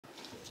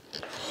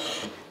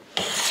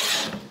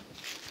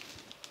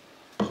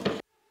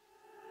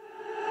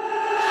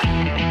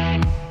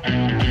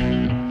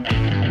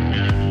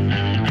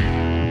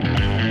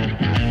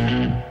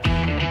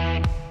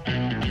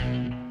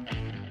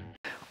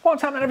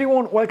Alright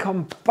everyone,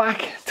 welcome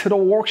back to the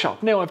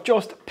workshop. Now I've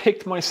just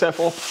picked myself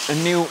up a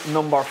new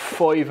number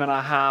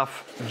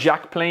 5.5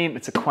 jack plane.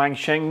 It's a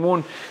Quangsheng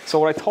one. So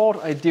what I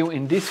thought I'd do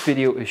in this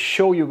video is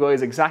show you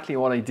guys exactly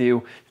what I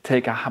do to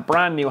take a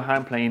brand new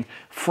hand plane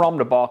from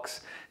the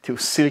box to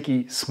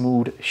silky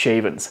smooth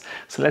shavings.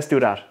 So let's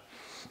do that.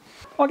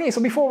 Okay,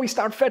 so before we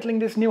start fettling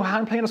this new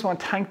hand plane, I just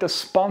want to thank the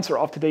sponsor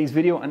of today's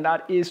video, and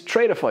that is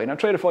Tradeify. Now,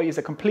 Tradeify is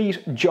a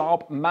complete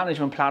job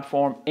management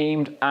platform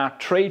aimed at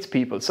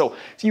tradespeople. So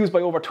it's used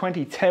by over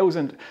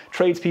 20,000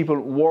 tradespeople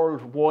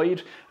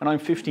worldwide, and I'm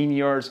 15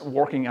 years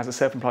working as a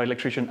self-employed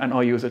electrician, and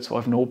I use it, so I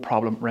have no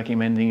problem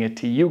recommending it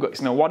to you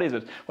guys. Now, what is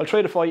it? Well,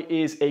 Tradeify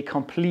is a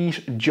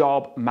complete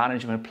job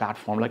management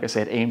platform, like I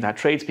said, aimed at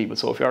tradespeople.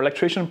 So if you're an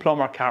electrician,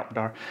 plumber,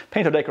 carpenter,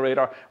 painter,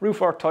 decorator,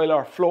 roofer,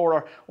 tiler,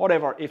 floorer,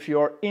 whatever, if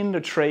you're in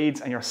the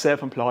trades and you're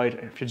self-employed,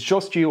 if it's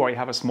just you or you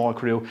have a small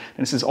crew, then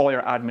this is all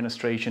your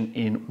administration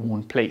in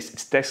one place.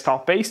 It's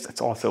desktop based, it's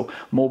also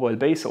mobile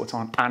based, so it's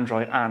on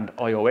Android and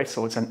iOS,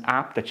 so it's an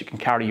app that you can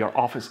carry your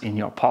office in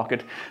your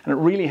pocket, and it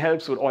really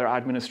helps with all your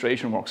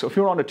administration work. So if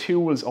you're on the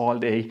tools all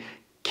day,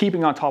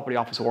 keeping on top of the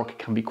office work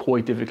can be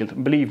quite difficult.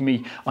 And believe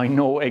me, I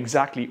know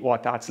exactly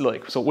what that's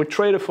like. So with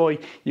Tradeify,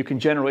 you can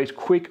generate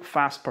quick,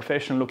 fast,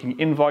 professional looking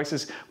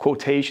invoices,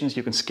 quotations,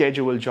 you can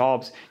schedule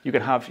jobs, you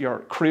can have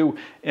your crew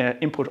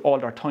input all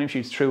their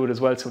timesheets through it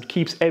as well. So it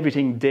keeps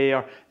everything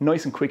there,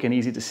 nice and quick and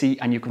easy to see,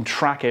 and you can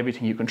track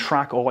everything. You can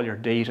track all your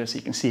data, so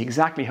you can see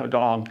exactly how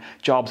long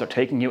jobs are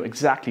taking you,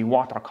 exactly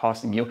what they're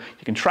costing you.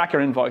 You can track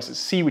your invoices,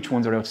 see which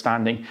ones are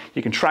outstanding.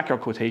 You can track your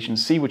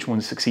quotations, see which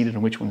ones succeeded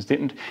and which ones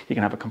didn't. You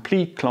can have a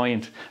complete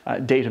client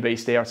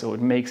database there, so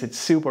it makes it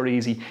super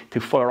easy to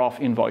fire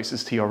off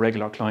invoices to your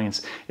regular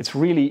clients. It's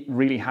really,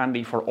 really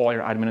handy for all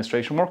your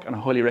administration work, and I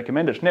highly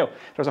recommend it. Now,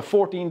 there's a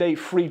 14-day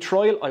free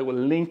trial. I will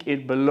link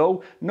it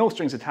below. No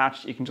strings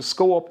attached. You can just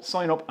go up,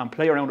 sign up, and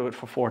play around with it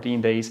for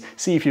 14 days.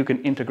 See if you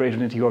can integrate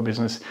it into your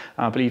business.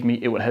 Believe me,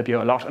 it will help you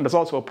a lot. And there's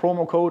also a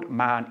promo code,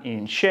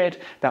 MANINSHED,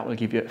 that will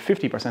give you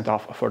 50%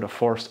 off for the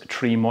first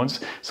 3 months.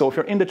 So if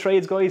you're in the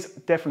trades, guys,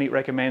 definitely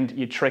recommend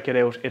you check it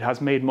out. It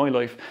has made my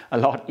life a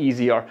lot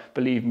easier,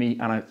 believe me,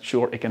 and I'm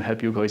sure it can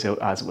help you guys out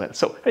as well.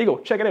 So there you go,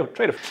 check it out,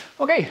 Tradeify.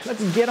 Okay,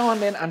 let's get on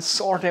then and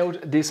sort out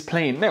this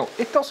plane. Now,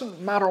 it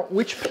doesn't matter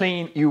which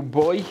plane you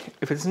buy.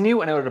 If it's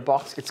new and out of the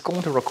box, it's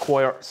going to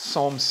require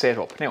some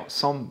setup. Now,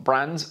 some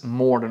brands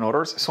more than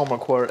others. Some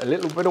require a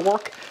little bit of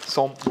work,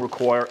 some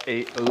require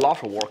a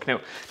lot of work.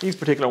 Now, these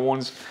particular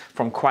ones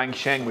from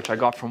Quangsheng, which I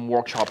got from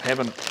Workshop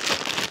Heaven,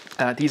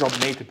 these are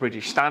made to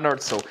British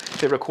standards, so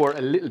they require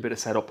a little bit of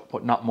setup,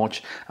 but not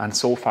much. And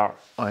so far,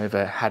 I've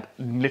had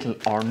little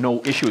or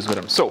no issues with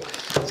them. So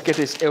let's get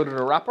this out of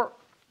the wrapper.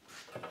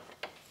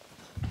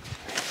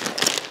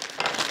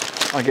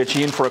 I'll get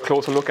you in for a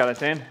closer look at it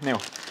then. Now,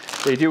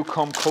 they do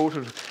come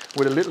coated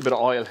with a little bit of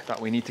oil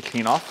that we need to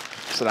clean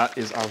off. So that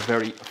is our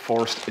very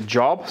first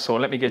job. So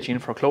let me get you in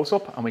for a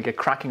close-up and we get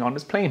cracking on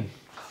this plane.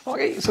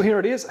 Okay, so here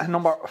it is, a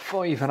number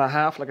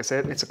 5.5. Like I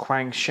said, it's a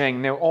Quangsheng.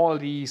 Now, all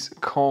these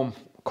come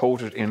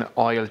coated in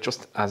oil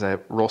just as a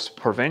rust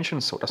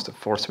prevention, so that's the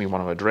first thing we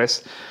want to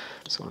address.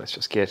 So let's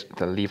just get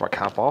the lever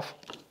cap off,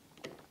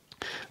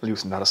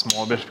 loosen that a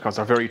small bit because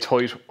they're very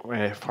tight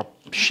for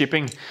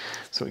shipping.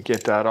 So we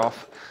get that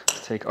off,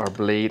 take our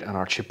blade and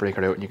our chip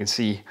breaker out, and you can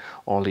see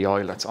all the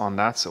oil that's on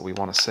that. So we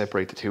want to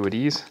separate the two of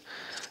these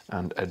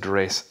and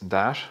address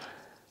that.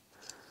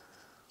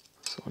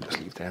 So we'll just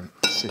leave them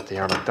sit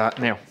there like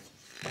that. Now,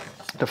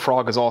 the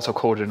frog is also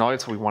coated in oil,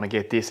 so we want to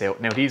get this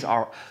out. Now, these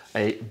are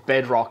a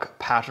bedrock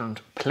patterned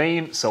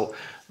plane, so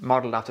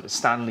modeled after the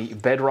Stanley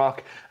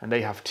bedrock, and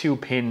they have 2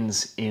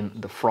 pins in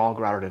the frog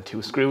rather than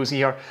 2 screws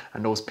here,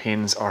 and those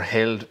pins are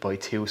held by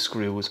 2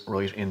 screws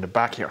right in the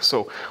back here.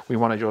 So we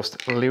want to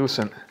just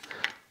loosen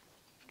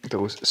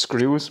those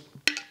screws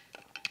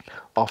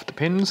off the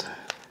pins.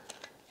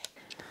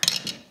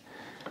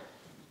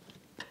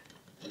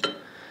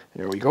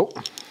 There we go.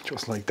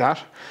 Just like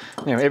that.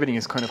 Now everything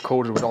is kind of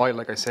coated with oil,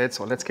 like I said,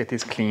 so let's get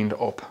this cleaned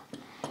up.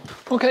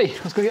 Okay,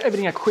 let's go get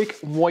everything a quick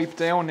wipe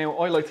down. Now,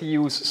 I like to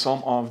use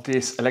some of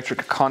this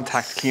electric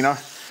contact cleaner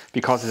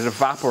because it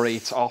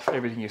evaporates off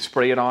everything you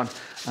spray it on,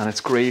 and it's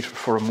great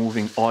for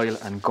removing oil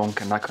and gunk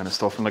and that kind of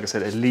stuff. And like I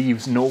said, it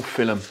leaves no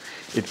film.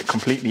 It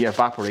completely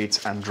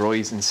evaporates and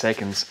dries in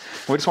seconds.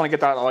 We just want to get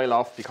that oil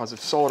off, because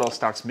if sawdust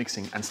starts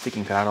mixing and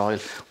sticking to that oil,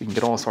 we can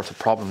get all sorts of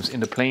problems in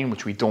the plane,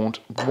 which we don't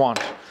want.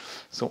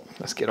 So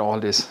let's get all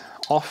this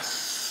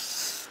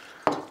off.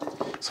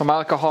 Some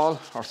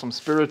alcohol or some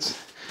spirits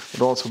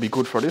would also be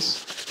good for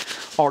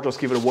this, or just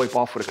give it a wipe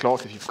off with a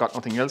cloth if you've got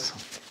nothing else.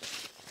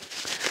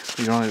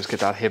 You don't want to just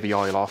get that heavy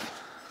oil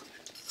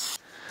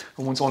off.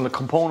 And once all the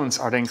components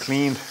are then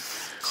cleaned,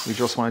 we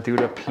just want to do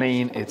the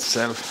plane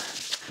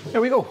itself.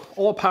 There we go,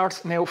 all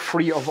parts now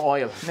free of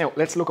oil. Now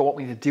let's look at what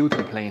we need to do to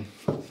the plane.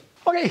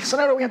 Okay, so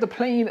now that we have the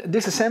plane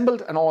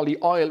disassembled and all the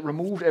oil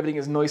removed, everything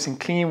is nice and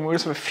clean, we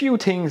just have a few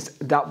things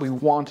that we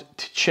want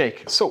to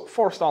check. So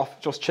first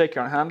off, just check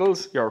your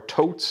handles, your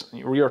totes,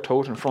 your rear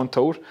tote and front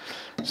tote.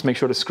 Just make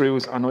sure the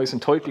screws are nice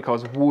and tight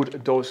because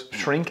wood does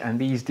shrink and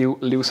these do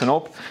loosen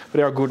up, but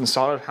they are good and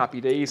solid, happy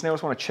days. Now I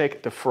just want to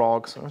check the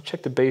frog. So I'll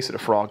check the base of the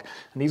frog,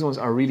 and these ones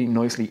are really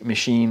nicely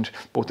machined,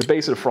 both the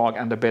base of the frog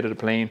and the bed of the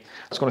plane.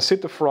 I'm just going to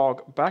sit the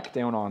frog back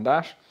down on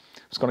that.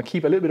 I'm just going to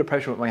keep a little bit of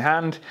pressure with my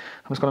hand.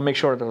 I'm just going to make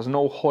sure that there's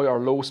no high or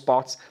low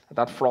spots,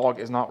 that frog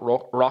is not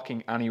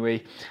rocking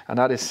anyway, and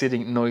that is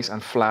sitting nice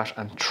and flat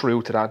and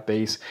true to that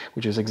base,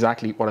 which is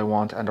exactly what I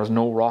want, and there's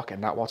no rock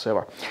in that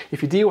whatsoever.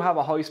 If you do have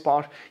a high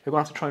spot, you're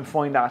going to have to try and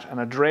find that and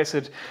address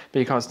it,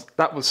 because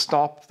that will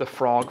stop the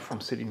frog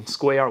from sitting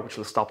square, which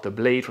will stop the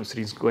blade from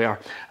sitting square.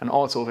 And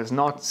also, if it's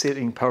not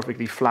sitting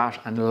perfectly flat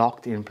and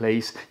locked in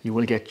place, you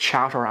will get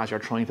chatter as you're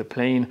trying to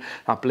plane.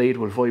 That blade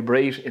will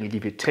vibrate, it'll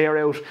give you tear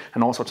out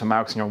and all sorts of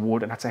marks in your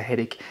wood, and that's a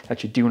headache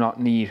that you do not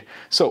need.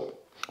 So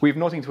we have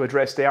nothing to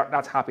address there.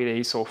 That's happy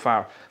days so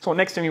far. So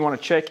next thing we want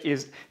to check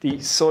is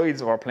the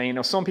sides of our plane.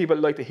 Now some people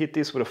like to hit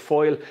this with a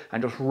foil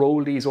and just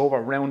roll these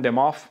over, round them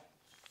off,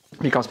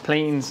 because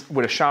planes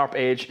with a sharp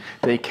edge,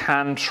 they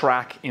can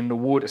track in the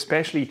wood,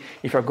 especially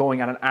if you're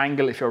going at an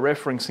angle, if you're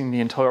referencing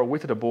the entire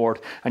width of the board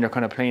and you're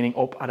kind of planing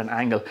up at an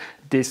angle.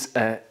 This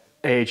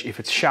edge, if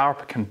it's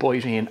sharp, can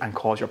bite in and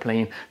cause your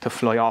plane to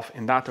fly off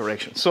in that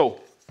direction.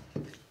 So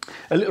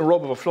a little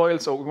rub of a foil.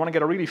 So we want to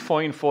get a really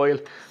fine foil.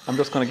 I'm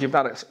just going to give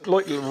that a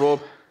light little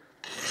rub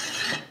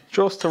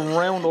just to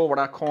round over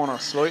that corner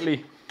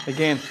slightly.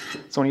 Again,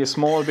 it's only a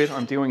small bit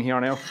I'm doing here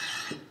now.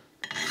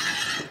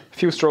 A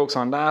few strokes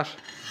on that,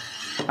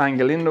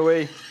 angle in the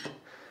way,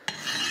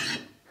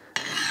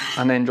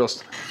 and then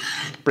just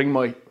bring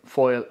my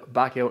foil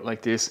back out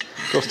like this,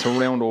 just to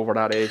round over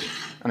that edge.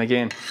 And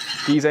again,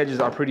 these edges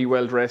are pretty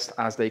well dressed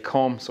as they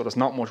come, so there's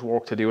not much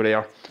work to do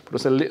there, but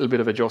just a little bit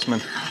of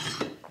adjustment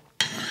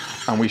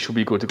and we should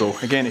be good to go.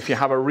 Again, if you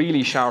have a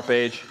really sharp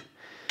edge,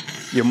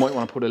 you might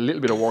want to put a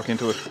little bit of work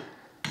into it.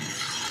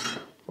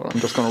 But I'm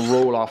just going to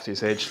roll off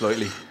this edge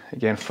slightly.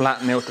 Again,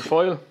 flatten out the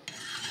foil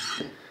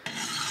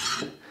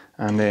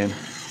and then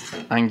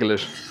angle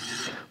it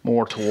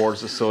more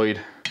towards the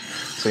side.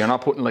 So you're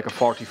not putting like a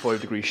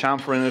 45-degree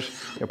chamfer in it,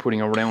 you're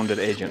putting a rounded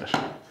edge in it.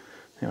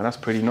 You know, that's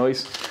pretty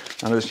nice.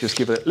 And let's just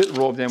give it a little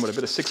rub then with a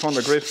bit of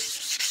 600 grit.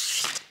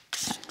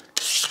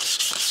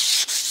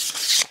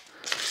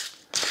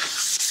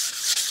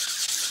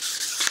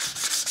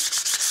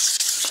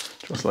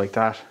 Just like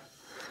that.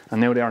 And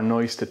now they are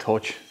nice to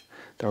touch.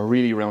 They're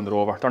really rounded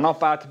over. They're not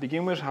bad to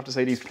begin with. I have to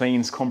say these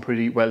planes come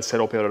pretty well set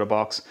up out of the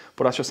box,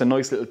 but that's just a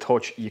nice little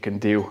touch you can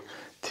do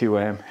to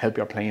help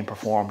your plane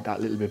perform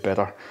that little bit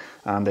better.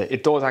 And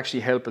it does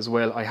actually help as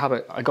well.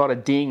 I got a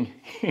ding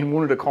in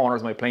one of the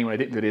corners of my plane when I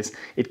didn't do this.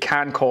 It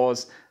can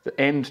cause the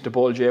end to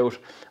bulge out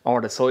or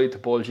the side to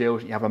bulge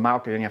out. You have a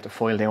marker and you have to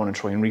file down and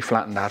try and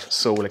reflatten that,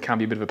 so it can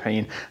be a bit of a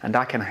pain, and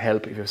that can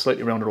help. If you're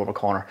slightly rounded over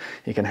corner,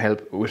 it can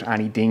help with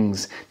any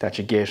dings that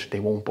you get. They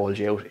won't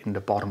bulge out in the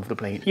bottom of the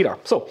plane either.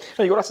 So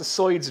there you go, that's the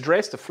sides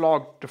dressed, the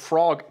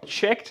frog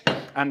checked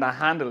and the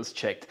handles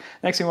checked.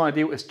 Next thing we want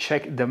to do is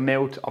check the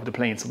mouth of the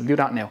plane, so we'll do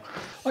that now.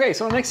 Okay,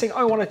 so the next thing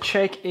I want to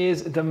check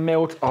is the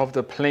mouth of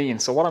the plane.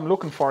 So what I'm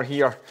looking for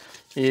here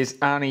is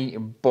any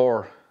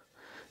burr.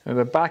 Now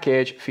the back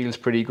edge feels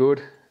pretty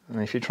good,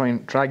 and if you try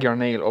and drag your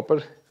nail up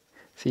it,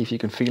 see if you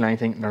can feel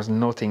anything, there's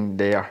nothing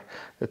there.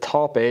 The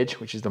top edge,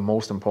 which is the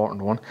most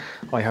important one,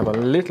 I have a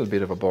little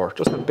bit of a burr,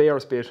 just the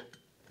barest bit.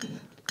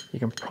 You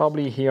can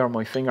probably hear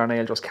my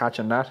fingernail just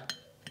catching that.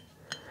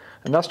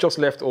 And that's just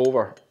left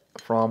over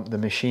from the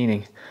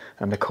machining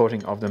and the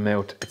cutting of the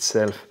mouth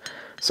itself.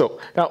 So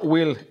that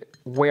will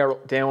wear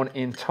down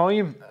in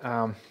time.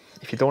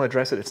 If you don't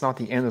address it, it's not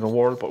the end of the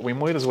world, but we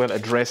might as well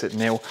address it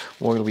now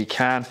while we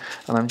can.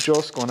 And I'm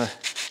just gonna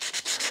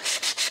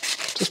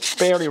just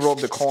barely rub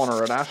the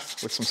corner of that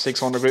with some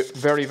 600 grit,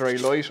 very, very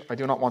light. I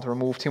do not want to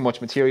remove too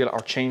much material or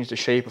change the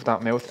shape of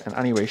that mouth in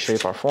any way,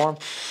 shape or form.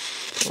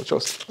 So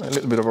just a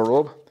little bit of a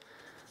rub,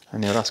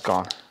 and now that's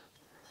gone.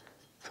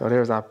 So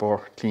there's that burr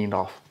cleaned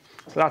off.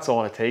 So that's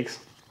all it takes.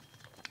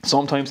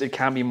 Sometimes it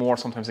can be more,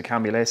 sometimes it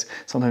can be less.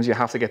 Sometimes you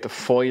have to get the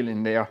foil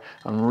in there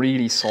and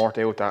really sort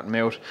out that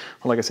mouth.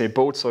 But like I say,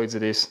 both sides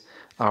of this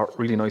are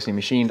really nicely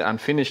machined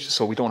and finished,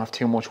 so we don't have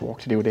too much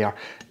work to do there.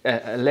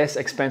 A less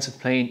expensive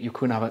plane, you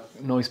could have a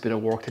nice bit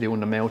of work to do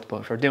in the mouth,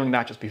 but if you're doing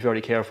that, just be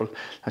very careful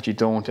that you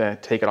don't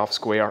take it off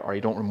square or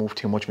you don't remove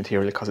too much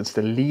material, because it's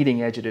the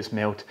leading edge of this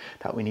mouth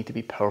that we need to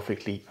be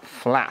perfectly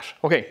flat.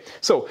 Okay,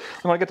 so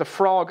I'm going to get the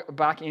frog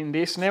back in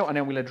this now, and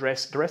then we'll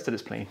address the rest of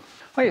this plane.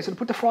 Okay, so to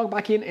put the frog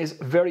back in is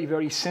very,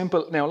 very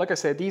simple. Now, like I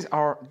said, these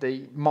are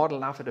the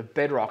model after the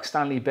Bedrock,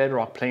 Stanley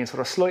Bedrock planes, so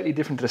they're slightly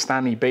different to the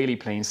Stanley Bailey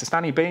planes. The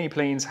Stanley Bailey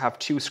planes have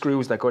two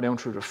screws that go down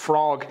through the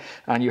frog,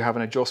 and you have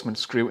an adjustment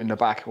screw in the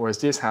back, whereas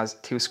this has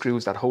two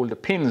screws that hold the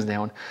pins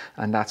down,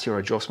 and that's your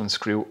adjustment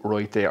screw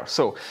right there.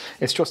 So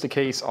it's just a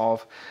case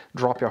of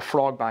drop your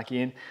frog back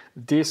in.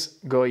 This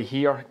guy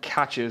here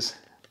catches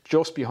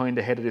just behind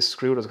the head of this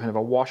screw. There's kind of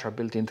a washer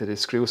built into this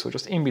screw, so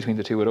just in between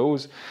the two of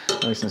those,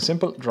 nice and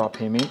simple, drop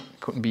him in,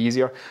 couldn't be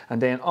easier.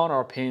 And then on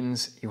our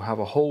pins, you have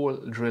a hole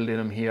drilled in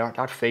them here,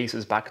 that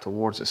faces back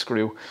towards the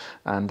screw,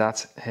 and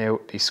that's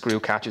how the screw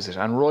catches it.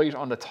 And right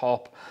on the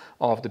top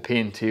of the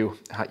pin too,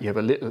 you have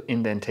a little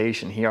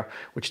indentation here,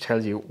 which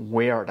tells you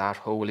where that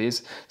hole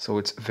is, so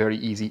it's very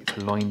easy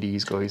to line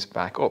these guys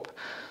back up.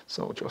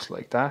 So just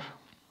like that.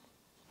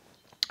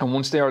 And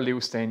once they are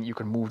loose, then you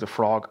can move the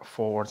frog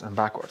forwards and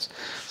backwards.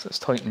 So let's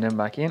tighten them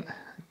back in,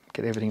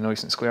 get everything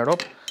nice and squared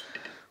up.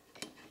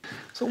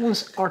 So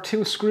once our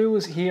two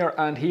screws here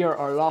and here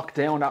are locked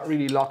down, that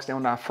really locks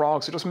down that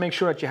frog. So just make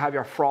sure that you have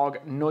your frog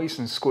nice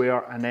and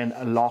square and then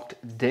locked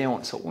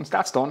down. So once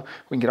that's done,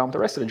 we can get on with the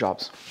rest of the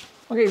jobs.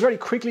 Okay, very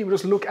quickly, we'll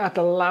just look at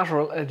the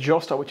lateral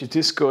adjuster, which is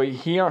this guy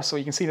here. So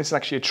you can see this is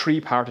actually a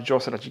 3-part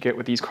adjuster that you get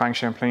with these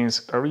Quangsheng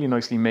planes. They're really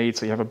nicely made.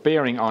 So you have a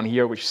bearing on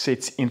here, which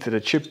sits into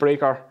the chip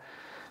breaker.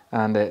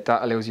 And that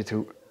allows you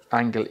to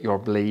angle your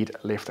blade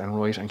left and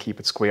right and keep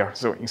it square.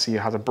 So you can see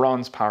it has a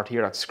bronze part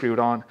here that's screwed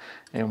on,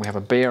 and we have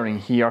a bearing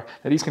here.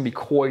 Now these can be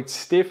quite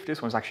stiff.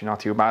 This one's actually not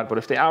too bad, but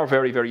if they are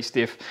very, very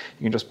stiff,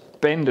 you can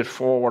just bend it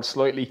forward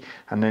slightly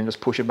and then just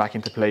push it back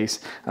into place,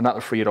 and that'll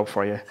free it up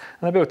for you.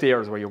 And about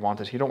there is where you want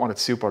it. You don't want it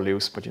super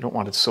loose, but you don't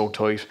want it so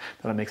tight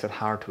that it makes it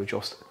hard to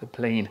adjust the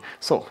plane.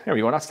 So there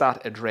we go, that's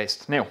that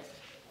addressed. Now,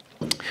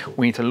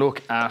 we need to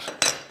look at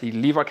the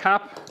lever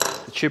cap,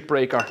 the chip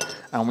breaker,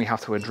 and we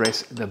have to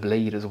address the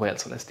blade as well.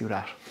 So let's do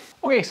that.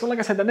 Okay, so like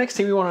I said, the next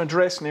thing we want to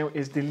address now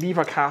is the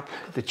lever cap,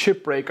 the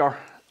chip breaker,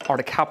 or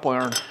the cap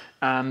iron,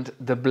 and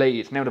the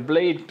blade. Now the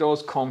blade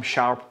does come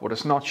sharp, but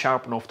it's not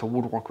sharp enough to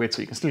woodwork with,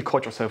 so you can still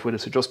cut yourself with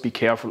it, so just be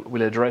careful.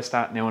 We'll address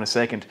that now in a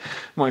second.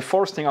 My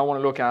first thing I want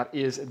to look at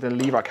is the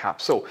lever cap.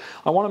 So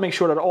I want to make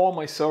sure that all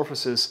my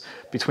surfaces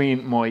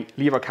between my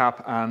lever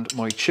cap and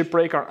my chip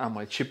breaker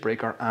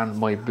and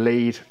my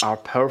blade are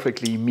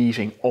perfectly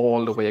meeting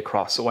all the way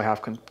across. So I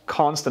have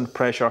constant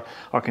pressure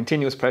or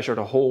continuous pressure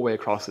the whole way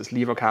across this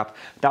lever cap.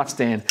 That's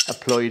then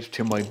applied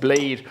to my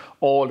blade,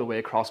 all the way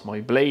across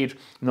my blade,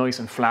 nice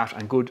and flat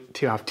and good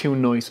to have two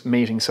nice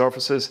mating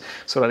surfaces,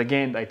 so that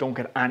again I don't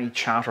get any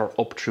chatter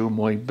up through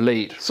my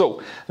blade.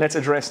 So let's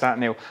address that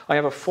now. I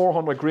have a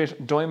 400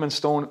 grit diamond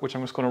stone, which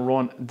I'm just going to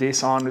run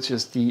this on, which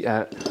is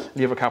the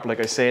lever cap, like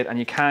I said, and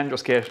you can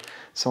just get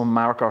some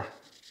marker,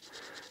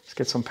 just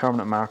get some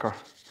permanent marker,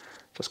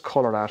 just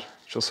colour that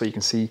just so you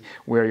can see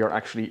where you're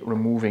actually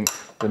removing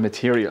the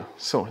material.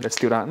 So let's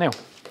do that now.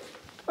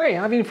 Okay,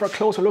 I'm in for a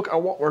closer look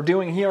at what we're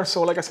doing here.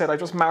 So like I said, I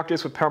just marked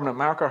this with permanent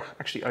marker.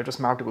 Actually, I just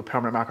marked it with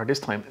permanent marker this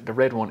time. The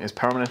red one is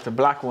permanent, the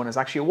black one is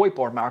actually a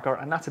whiteboard marker,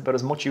 and that's about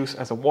as much use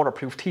as a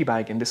waterproof tea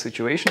bag in this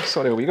situation.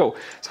 So there we go.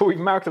 So we've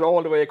marked it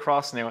all the way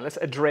across now. Let's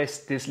address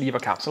this lever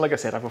cap. So like I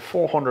said, I have a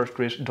 400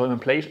 grit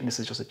diamond plate, and this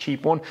is just a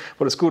cheap one,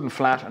 but it's good and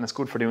flat and it's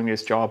good for doing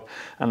this job.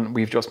 And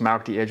we've just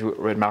marked the edge with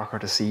red marker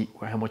to see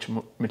how much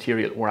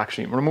material we're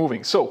actually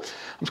removing. So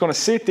I'm just going to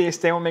sit this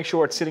down, make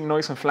sure it's sitting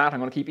nice and flat. I'm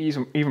going to keep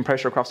even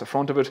pressure across the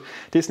front of it.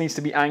 This needs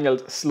to be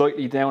angled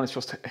slightly down. It's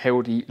just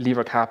how the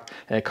lever cap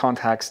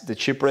contacts the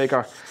chip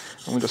breaker,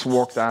 and we'll just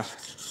work that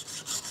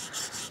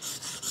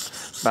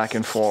back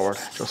and forward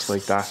just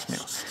like that. Now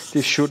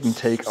this shouldn't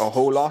take a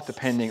whole lot,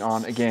 depending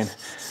on again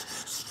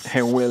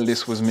how well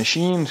this was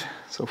machined.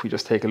 So if we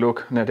just take a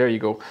look, now there you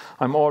go,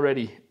 I'm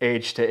already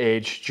edge to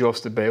edge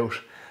just about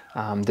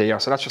there.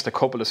 So that's just a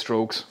couple of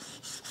strokes.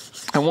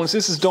 And once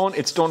this is done,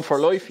 it's done for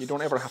life. You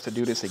don't ever have to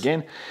do this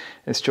again.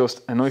 It's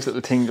just a nice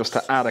little thing just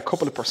to add a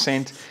couple of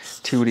percent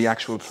to the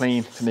actual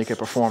plane to make it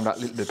perform that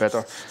little bit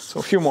better. So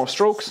a few more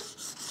strokes.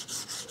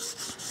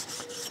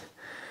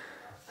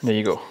 And there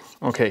you go.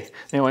 Okay,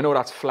 now I know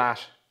that's flat,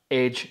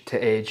 edge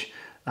to edge,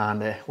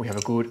 and we have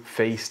a good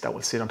face that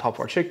will sit on top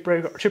of our chip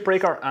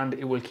breaker, and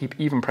it will keep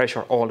even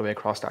pressure all the way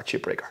across that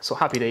chip breaker. So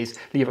happy days,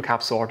 lever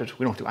cap sorted.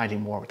 We don't do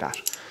anything more with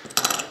that.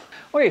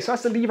 Okay, so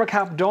that's the lever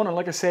cap done, and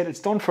like I said,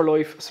 it's done for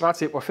life, so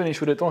that's it, we're finished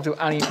with it, don't do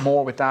any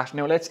more with that.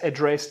 Now let's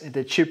address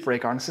the chip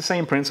breaker, and it's the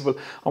same principle.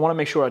 I want to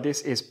make sure that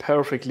this is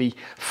perfectly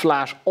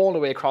flat all the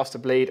way across the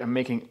blade and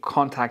making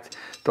contact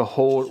the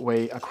whole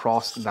way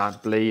across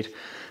that blade.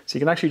 So you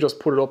can actually just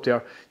put it up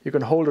there, you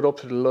can hold it up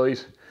to the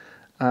light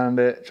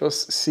and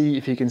just see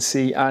if you can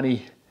see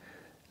any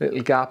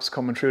little gaps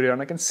coming through there,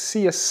 and I can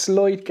see a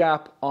slight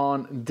gap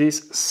on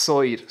this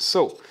side.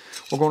 So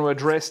we're going to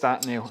address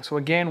that now. So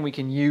again, we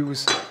can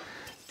use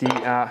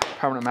the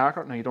permanent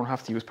marker. Now you don't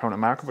have to use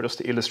permanent marker, but just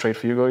to illustrate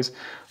for you guys,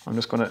 I'm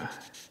just going to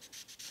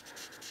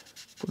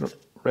put a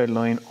red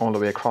line all the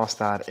way across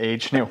that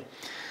edge. Now,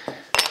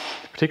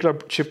 the particular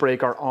chip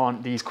breaker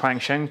on these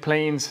Quangsheng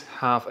planes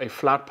have a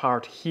flat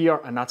part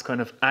here, and that's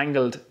kind of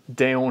angled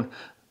down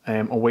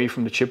away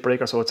from the chip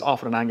breaker, so it's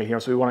off at an angle here,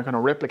 so we want to kind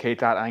of replicate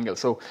that angle.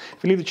 So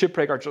if you leave the chip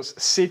breaker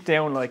just sit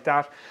down like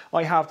that,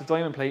 I have the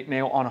diamond plate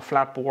now on a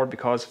flat board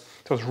because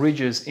there's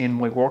ridges in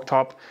my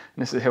worktop,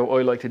 and this is how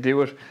I like to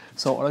do it.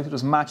 So I like to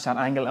just match that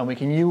angle, and we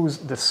can use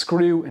the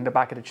screw in the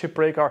back of the chip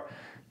breaker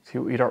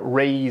to either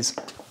raise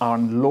or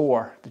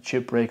lower the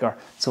chip breaker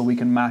so we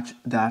can match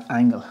that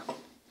angle.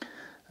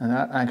 And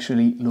that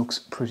actually looks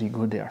pretty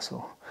good there.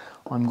 So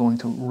I'm going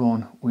to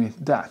run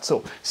with that.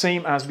 So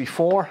same as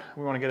before,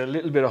 we want to get a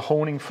little bit of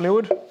honing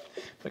fluid.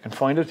 If I can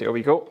find it, there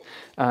we go.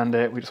 And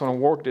we just want to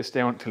work this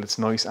down till it's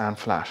nice and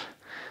flat.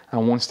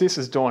 And once this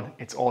is done,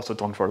 it's also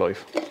done for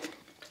life.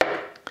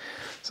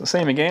 So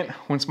same again,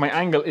 once my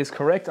angle is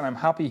correct and I'm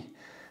happy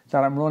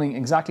that I'm running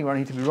exactly where I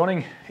need to be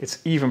running, it's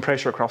even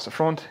pressure across the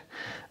front,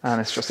 and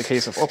it's just a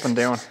case of up and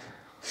down,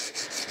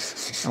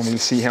 and we'll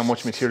see how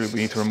much material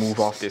we need to remove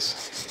off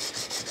this.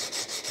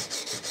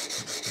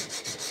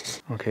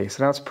 Okay,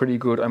 so that's pretty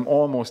good. I'm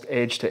almost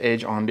edge to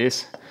edge on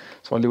this,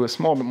 so I'll do a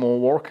small bit more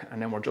work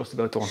and then we're just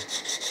about done.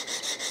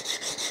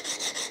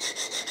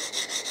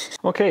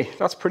 Okay,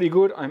 that's pretty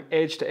good. I'm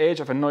edge to edge.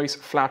 I have a nice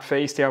flat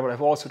face there, but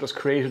I've also just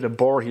created a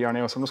burr here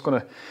now, so I'm just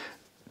going to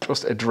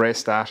just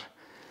address that.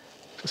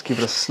 Just give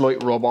it a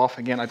slight rub off.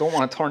 Again, I don't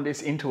want to turn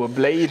this into a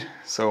blade,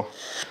 so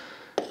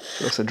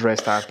just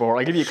address that burr.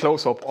 I'll give you a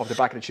close-up of the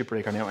back of the chip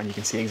breaker now, and you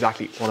can see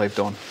exactly what I've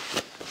done.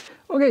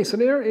 Okay, so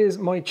there is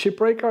my chip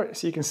breaker.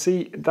 So you can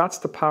see that's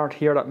the part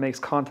here that makes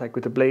contact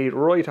with the blade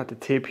right at the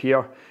tip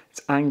here.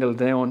 It's angled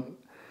down,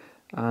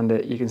 and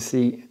you can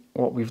see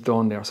what we've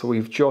done there. So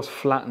we've just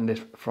flattened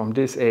it from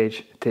this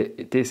edge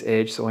to this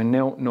edge. So I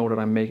now know that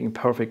I'm making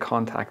perfect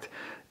contact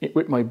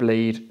with my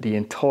blade the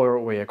entire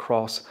way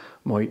across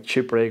my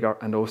chip breaker,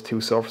 and those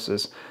two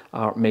surfaces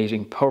are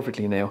mating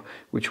perfectly now,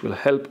 which will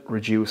help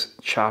reduce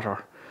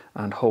chatter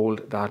and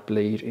hold that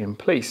blade in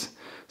place.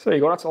 So there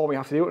you go, that's all we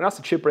have to do. And that's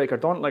the chip breaker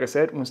done. Like I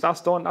said, once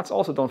that's done, that's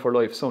also done for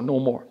life. So no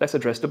more. Let's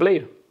address the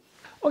blade.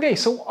 Okay,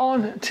 so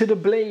on to the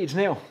blade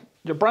now.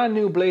 The brand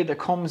new blade that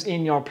comes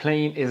in your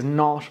plane is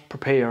not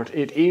prepared.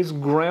 It is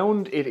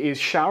ground, it is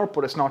sharp,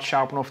 but it's not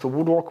sharp enough to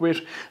woodwork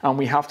with. And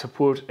we have to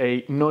put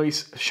a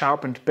nice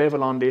sharpened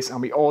bevel on this.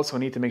 And we also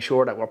need to make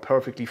sure that we're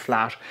perfectly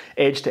flat,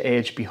 edge to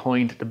edge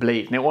behind the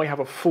blade. Now I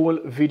have a full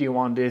video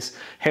on this,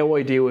 how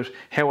I do it,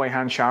 how I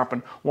hand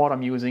sharpen, what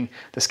I'm using,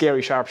 the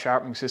Scary Sharp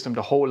sharpening system,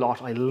 the whole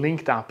lot. I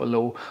link that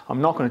below.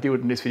 I'm not going to do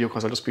it in this video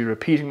because I'll just be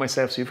repeating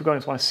myself. So if you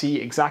guys want to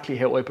see exactly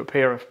how I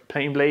prepare a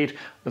plane blade,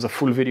 there's a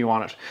full video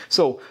on it.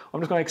 So I'm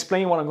just going to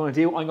explain what I'm going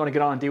to do. I'm going to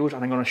get on and do it,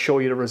 and I'm going to show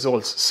you the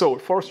results. So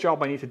first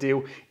job I need to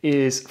do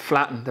is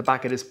flatten the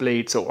back of this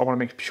blade. So I want to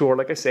make sure,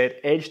 like I said,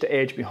 edge to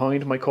edge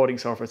behind my cutting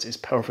surface is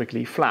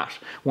perfectly flat.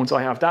 Once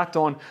I have that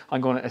done,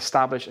 I'm going to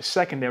establish a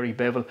secondary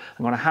bevel.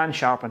 I'm going to hand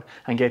sharpen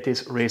and get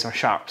this razor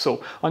sharp.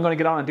 So I'm going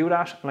to get on and do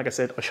that. And like I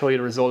said, I'll show you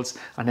the results,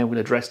 and then we'll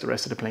address the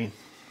rest of the plane.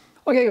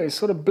 Okay guys,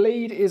 so the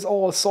blade is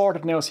all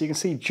sorted now. So you can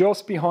see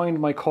just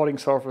behind my cutting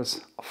surface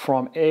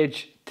from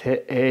edge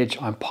to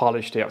edge, I'm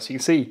polished there. So you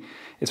can see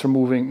it's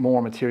removing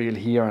more material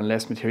here and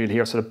less material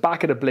here. So the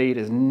back of the blade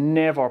is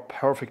never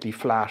perfectly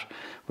flat,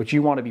 but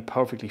you want to be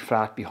perfectly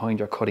flat behind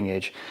your cutting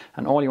edge.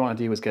 And all you want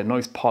to do is get a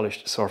nice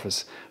polished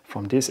surface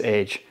from this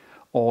edge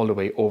all the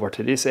way over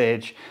to this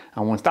edge.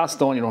 And once that's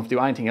done, you don't have to do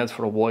anything else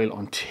for a while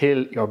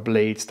until your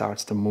blade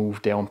starts to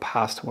move down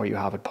past where you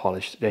have it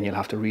polished. Then you'll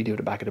have to redo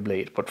the back of the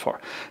blade, but for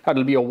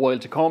that'll be a while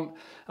to come.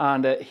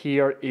 And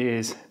here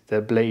is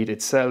the blade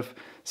itself.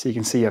 So you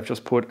can see I've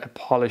just put a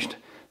polished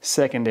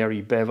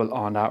secondary bevel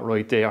on that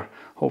right there.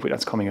 Hopefully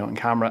that's coming out on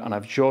camera. And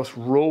I've just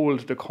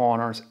rolled the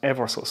corners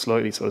ever so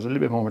slightly, so there's a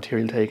little bit more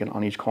material taken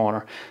on each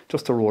corner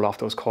just to roll off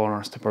those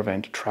corners to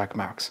prevent track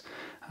marks.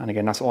 And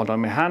again, that's all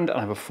done by hand, and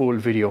I have a full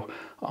video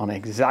on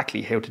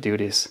exactly how to do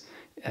this.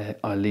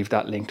 I'll leave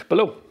that linked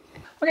below.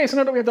 Okay, so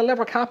now that we have the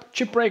lever cap,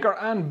 chip breaker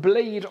and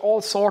blade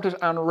all sorted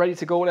and ready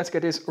to go, let's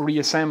get this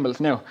reassembled.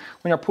 Now,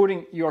 when you're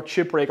putting your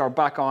chip breaker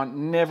back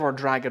on, never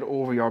drag it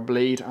over your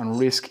blade and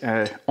risk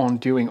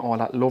undoing all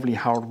that lovely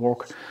hard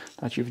work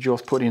that you've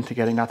just put into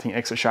getting that thing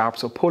extra sharp.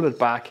 So pull it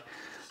back,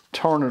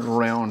 turn it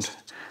around,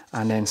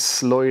 and then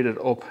slide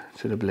it up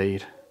to the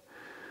blade.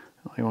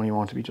 I only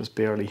want to be just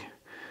barely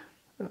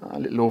a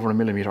little over a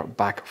millimetre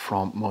back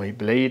from my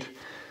blade,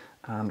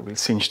 and we'll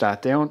cinch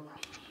that down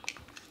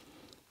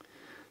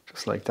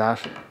just like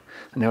that.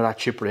 And now that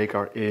chip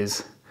breaker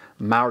is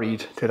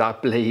married to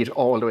that blade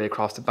all the way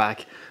across the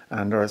back,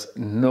 and there's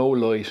no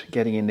light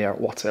getting in there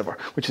whatsoever,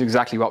 which is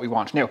exactly what we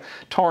want. Now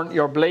turn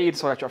your blade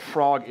so that your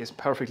frog is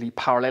perfectly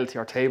parallel to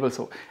your table,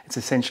 so it's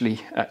essentially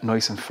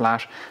nice and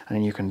flat, and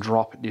then you can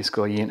drop this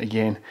guy in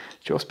again.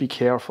 Just be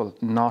careful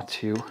not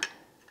to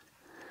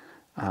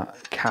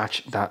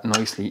catch that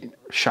nicely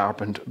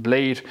sharpened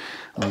blade.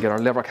 And we'll get our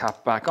lever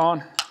cap back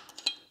on.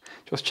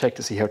 Just check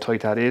to see how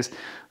tight that is.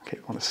 Okay,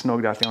 I want to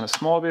snug that down a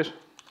small bit.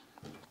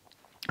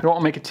 We don't want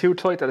to make it too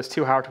tight that it's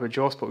too hard to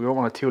adjust, but we don't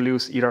want it too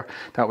loose either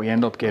that we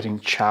end up getting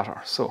chatter.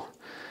 So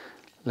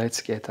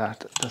let's get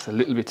that. That's a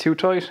little bit too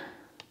tight.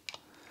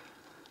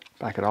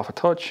 Back it off a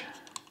touch.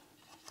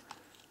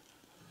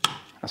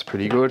 That's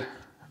pretty good.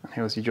 And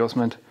here's the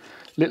adjustment.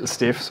 Little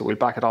stiff, so we'll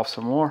back it off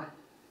some more.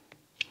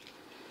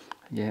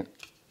 Again,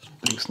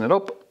 loosen it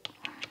up.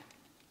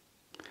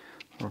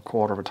 For a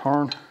quarter of a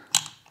turn.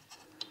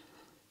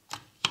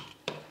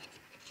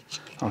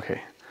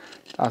 Okay,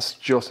 that's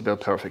just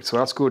about perfect. So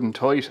that's good and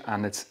tight,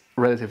 and it's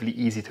relatively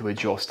easy to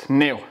adjust.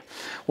 Now,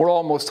 we're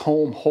almost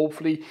home,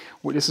 hopefully.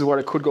 This is where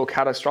it could go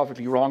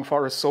catastrophically wrong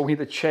for us. So we need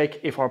to check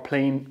if our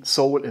plane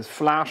sole is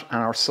flat and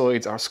our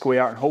sides are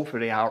square, and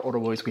hopefully they are,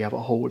 otherwise we have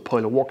a whole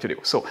pile of work to do.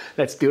 So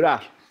let's do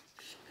that.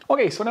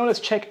 Okay, so now let's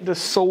check the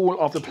sole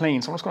of the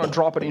plane. So I'm just going to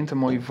drop it into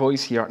my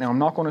vise here. Now I'm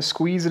not going to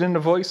squeeze it in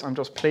the vise, I'm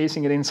just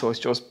placing it in so it's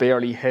just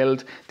barely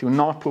held. Do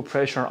not put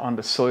pressure on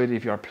the side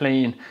of your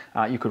plane.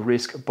 You could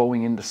risk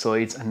bowing in the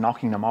sides and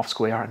knocking them off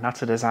square, and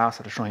that's a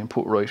disaster to try and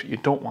put right. You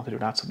don't want to do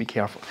that, so be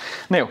careful.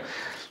 Now,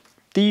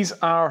 these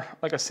are,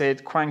 like I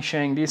said,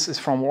 Quangsheng. This is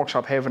from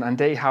Workshop Heaven, and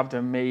they have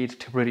them made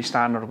to British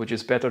standard, which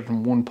is better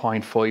than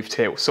 1.5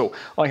 tau. So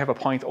I have a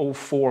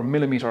 0.04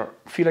 millimeter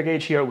feeler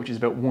gauge here, which is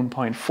about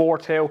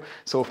 1.4 tau.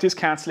 So if this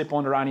can't slip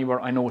under anywhere,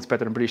 I know it's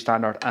better than British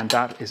standard, and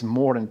that is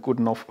more than good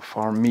enough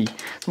for me. So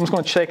I'm just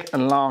going to check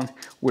along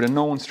with a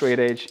known straight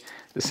edge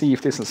to see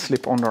if this will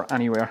slip under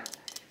anywhere.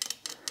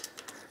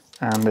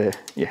 And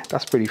yeah,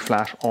 that's pretty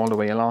flat all the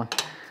way along.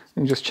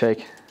 Let me just check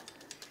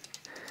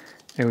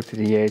out to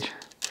the edge.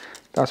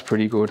 That's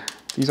pretty good.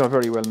 These are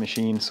very well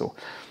machined, so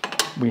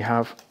we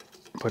have,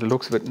 by the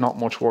looks of it, not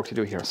much work to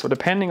do here. So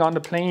depending on the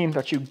plane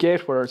that you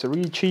get, whether it's a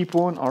really cheap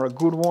one or a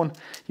good one,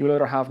 you'll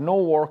either have no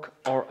work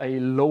or a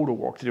load of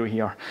work to do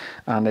here.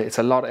 And it's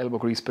a lot of elbow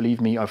grease,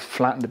 believe me. I've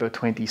flattened about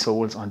 20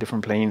 soles on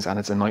different planes and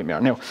it's a nightmare.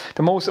 Now,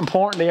 the most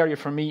important area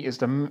for me is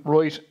the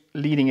right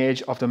leading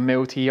edge of the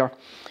mouth here.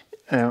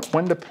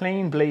 When the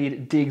plane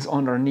blade digs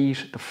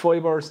underneath the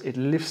fibers, it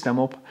lifts them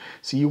up.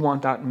 So you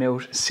want that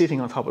mouth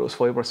sitting on top of those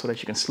fibers so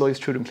that you can slice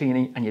through them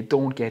cleanly and you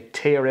don't get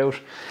tear out.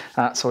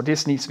 So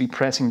this needs to be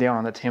pressing down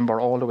on the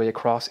timber all the way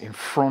across in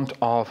front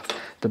of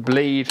the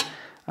blade.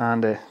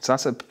 And so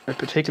that's a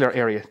particular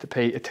area to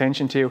pay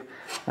attention to.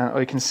 And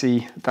I can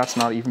see that's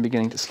not even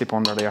beginning to slip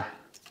under there.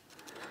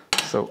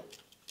 So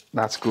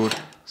that's good.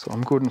 So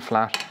I'm good and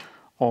flat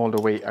all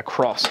the way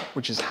across,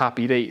 which is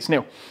happy days.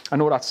 Now, I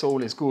know that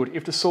sole is good.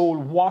 If the sole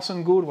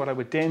wasn't good, what I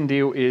would then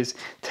do is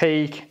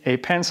take a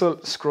pencil,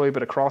 scribe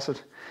it across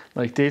it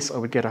like this. I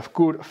would get a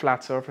good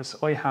flat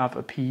surface. I have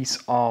a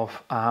piece of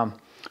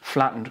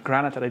flattened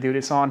granite that I do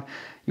this on.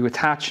 You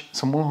attach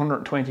some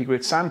 120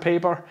 grit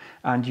sandpaper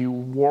and you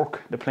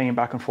work the plane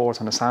back and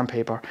forth on the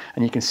sandpaper,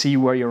 and you can see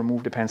where you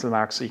remove the pencil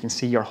marks, so you can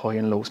see your high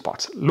and low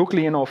spots.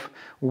 Luckily enough,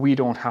 we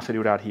don't have to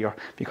do that here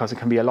because it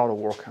can be a lot of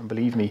work, and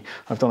believe me,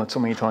 I've done it so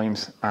many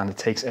times and it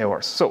takes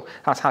hours. So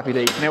that's happy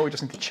days. Now we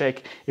just need to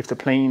check if the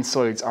plane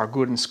sides are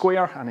good and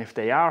square, and if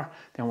they are,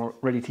 then we're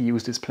ready to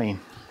use this plane.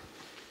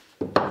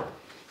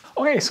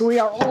 Okay, so we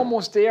are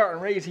almost there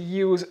and ready to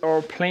use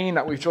our plane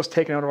that we've just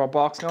taken out of our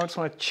box. Now I just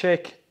want to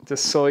check the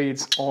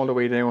sides all the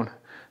way down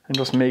and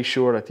just make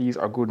sure that these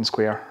are good and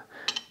square,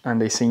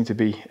 and they seem to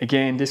be.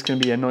 Again, this can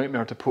be a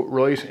nightmare to put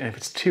right, and if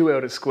it's too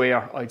out of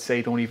square, I'd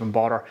say don't even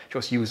bother.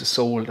 Just use the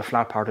sole, the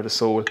flat part of the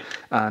sole,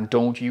 and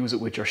don't use it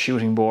with your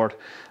shooting board.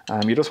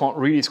 You just want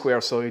really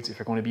square sides if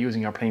you're going to be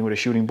using your plane with a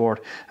shooting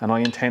board, and I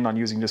intend on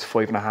using this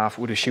 5.5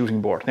 with a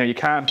shooting board. Now you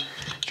can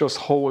just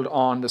hold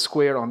on the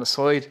square on the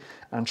side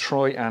and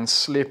try and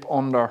slip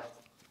under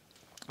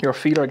your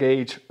feeler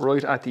gauge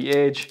right at the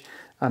edge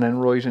and then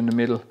right in the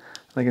middle.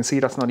 And I can see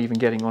that's not even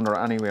getting under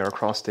anywhere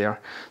across there.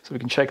 So we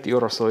can check the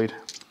other side.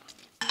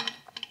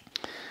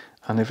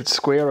 And if it's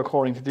square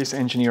according to this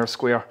engineer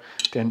square,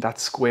 then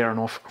that's square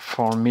enough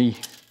for me.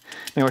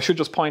 Now I should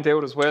just point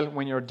out as well,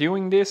 when you're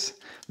doing this,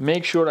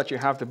 make sure that you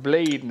have the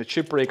blade and the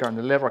chip breaker and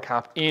the lever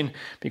cap in,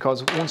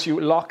 because once you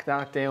lock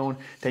that down,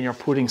 then you're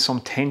putting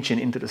some tension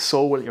into the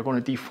sole. You're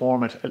going to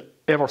deform it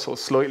ever so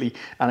slightly,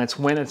 and it's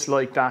when it's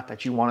like that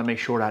that you want to make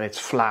sure that it's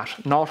flat.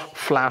 Not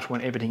flat when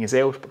everything is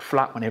out, but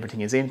flat when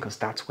everything is in, because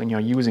that's when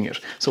you're using it.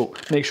 So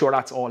make sure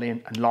that's all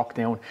in and locked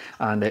down,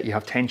 and you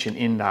have tension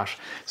in that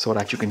so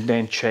that you can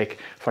then check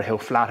for how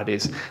flat it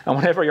is. And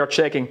whenever you're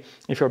checking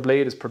if your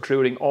blade is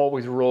protruding,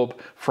 always rub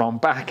from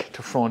back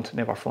to front,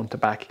 never front to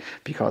back,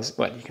 because,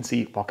 well, you can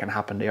see what can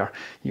happen there.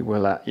 You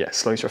will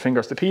slice your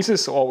fingers to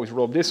pieces, so always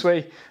rub this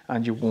way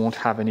and you won't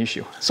have an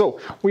issue. So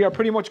we are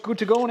pretty much good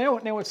to go now.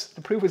 Now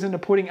the proof is in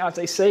the pudding, as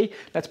they say.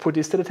 Let's put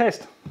this to the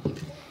test.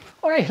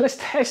 Okay, let's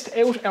test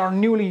out our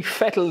newly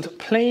fettled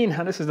plane,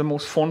 and this is the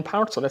most fun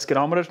part, so let's get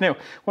on with it. Now,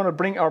 when I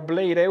bring our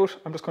blade out,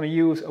 I'm just going to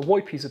use a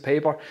white piece of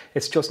paper.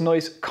 It's just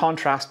nice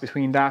contrast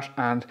between that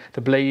and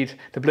the blade.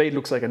 The blade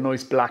looks like a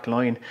nice black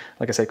line,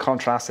 like I said,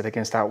 contrasted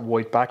against that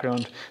white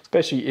background.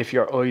 Especially if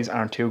your eyes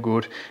aren't too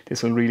good,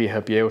 this will really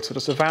help you out. So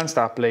just advance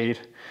that blade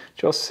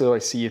just so I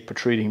see it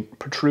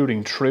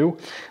protruding through.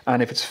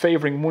 And if it's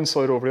favoring one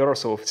side over the other,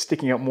 so if it's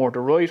sticking out more to the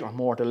right or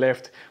more to the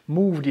left,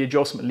 move the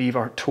adjustment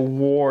lever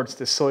towards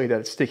the side that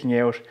it's sticking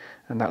out,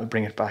 and that will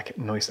bring it back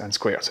nice and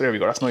square. So there we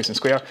go, that's nice and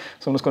square.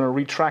 So I'm just going to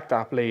retract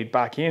that blade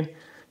back in,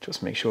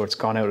 just make sure it's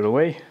gone out of the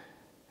way.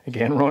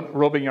 Again,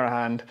 rubbing your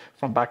hand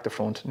from back to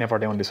front, never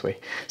down this way.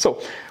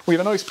 So we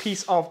have a nice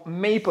piece of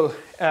maple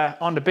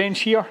on the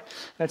bench here.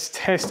 Let's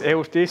test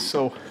out this.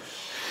 So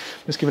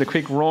let's give it a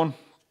quick run.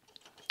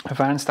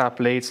 Advance that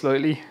blade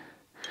slightly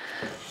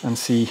and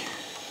see.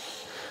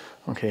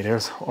 Okay,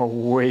 there's a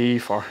way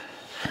for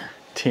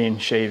thin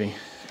shaving.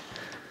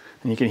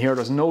 And you can hear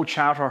there's no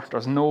chatter,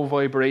 there's no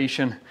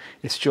vibration.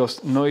 It's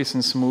just nice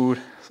and smooth.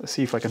 So let's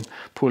see if I can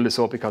pull this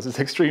up because it's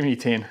extremely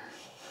thin.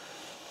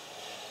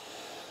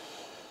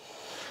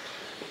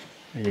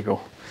 There you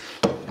go.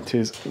 It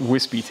is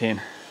wispy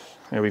thin.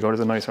 There we go, there's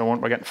a nicer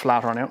one. We're getting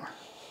flatter now.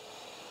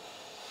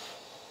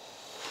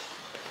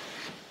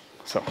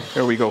 So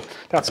here we go.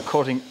 That's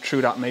cutting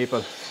through that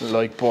maple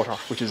like butter,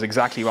 which is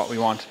exactly what we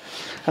want.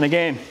 And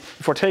again,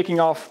 if we're taking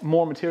off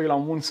more material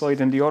on one side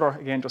than the other,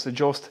 again, just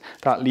adjust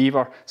that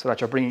lever so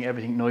that you're bringing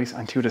everything nice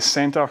and to the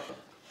center.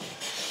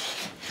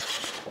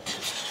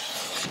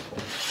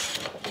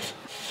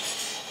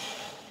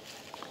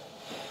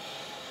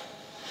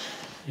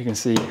 You can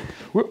see,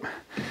 whoop,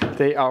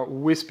 they are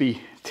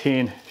wispy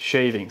thin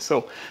shavings.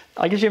 So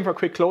I'll get you in for a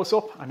quick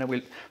close-up and then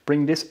we'll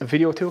bring this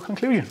video to a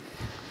conclusion.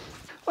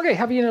 Okay,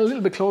 have you in a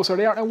little bit closer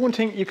there. Now one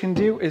thing you can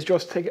do is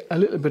just take a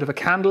little bit of a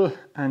candle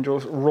and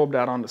just rub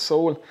that on the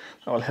sole.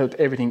 That will help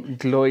everything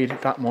glide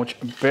that much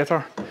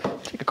better.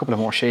 Take a couple of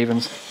more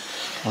shavings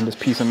on this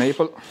piece of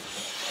maple.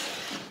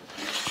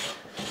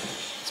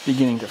 It's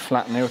beginning to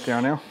flatten out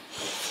there now.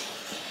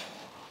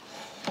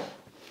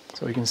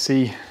 So you can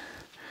see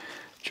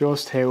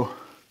just how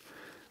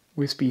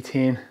wispy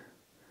thin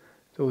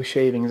those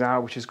shavings are,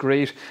 which is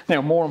great.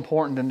 Now, more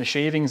important than the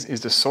shavings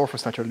is the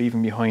surface that you're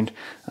leaving behind,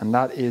 and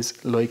that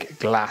is like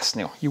glass.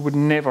 Now, you would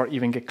never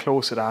even get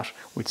close to that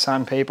with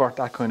sandpaper,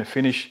 that kind of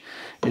finish.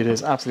 It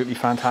is absolutely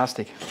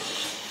fantastic.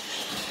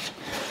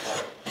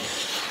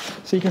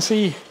 So you can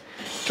see,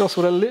 just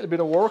with a little bit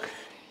of work,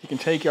 you can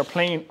take your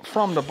plane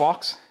from the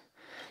box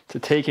to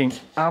taking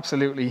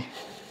absolutely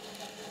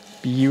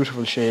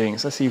beautiful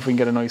shavings. Let's see if we can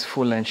get a nice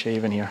full length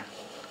shave in here.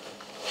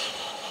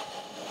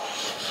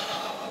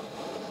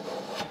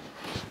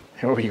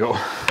 Here we go.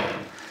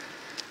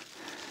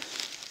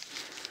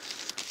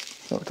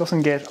 So it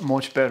doesn't get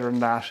much better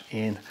than that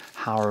in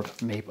hard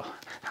maple.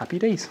 Happy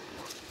days.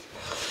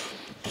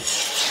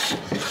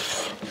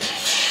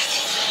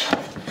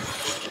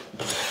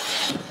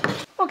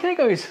 Okay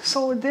guys,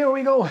 so there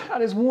we go.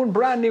 That is one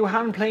brand new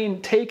hand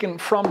plane taken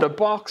from the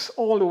box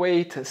all the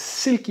way to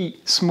silky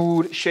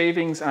smooth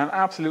shavings and an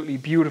absolutely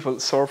beautiful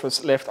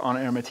surface left on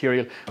our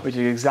material, which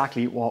is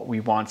exactly what we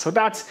want. So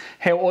that's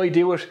how I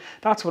do it.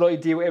 That's what I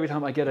do every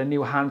time I get a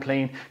new hand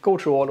plane. Go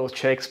through all those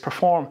checks,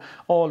 perform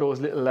all those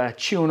little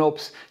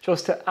tune-ups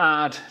just to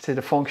add to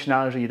the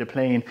functionality of the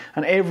plane,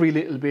 and every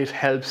little bit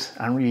helps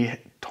and really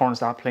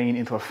turns that plane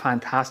into a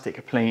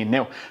fantastic plane.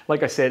 Now,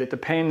 like I said, it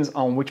depends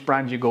on which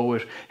brand you go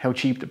with, how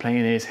cheap the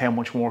plane is, how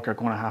much work you're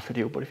going to have to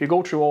do. But if you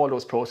go through all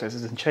those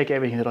processes and check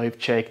everything that I've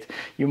checked,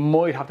 you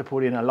might have to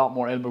put in a lot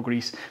more elbow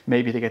grease,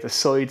 maybe to get the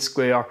side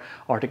square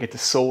or to get the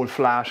sole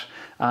flat.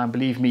 And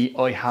believe me,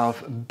 I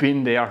have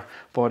been there,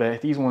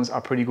 but these ones are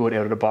pretty good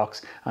out of the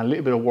box, and a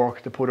little bit of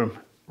work to put them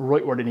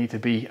right where they need to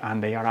be,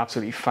 and they are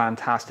absolutely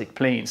fantastic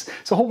planes.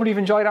 So hopefully you've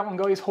enjoyed that one,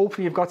 guys.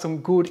 Hopefully you've got some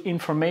good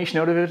information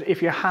out of it.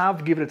 If you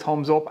have, give it a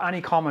thumbs up. Any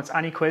comments,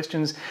 any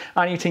questions,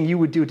 anything you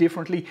would do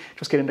differently,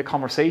 just get in the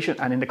conversation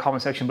and in the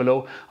comment section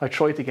below. I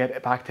try to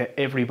get back to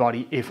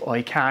everybody if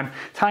I can.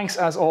 Thanks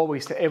as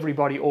always to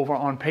everybody over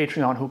on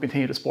Patreon who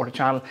continue to support the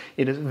channel.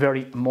 It is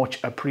very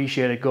much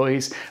appreciated,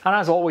 guys. And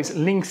as always,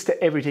 links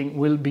to everything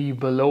will be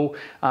below,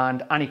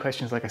 and any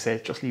questions, like I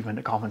said, just leave them in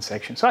the comment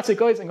section. So that's it,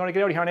 guys. I'm going to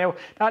get out of here now.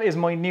 That is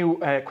my new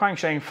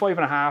Quangsheng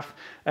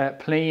 5.5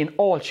 plane,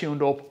 all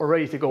tuned up,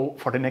 ready to go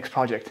for the next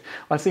project.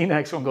 I'll see you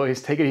next one,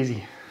 guys. Take it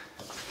easy.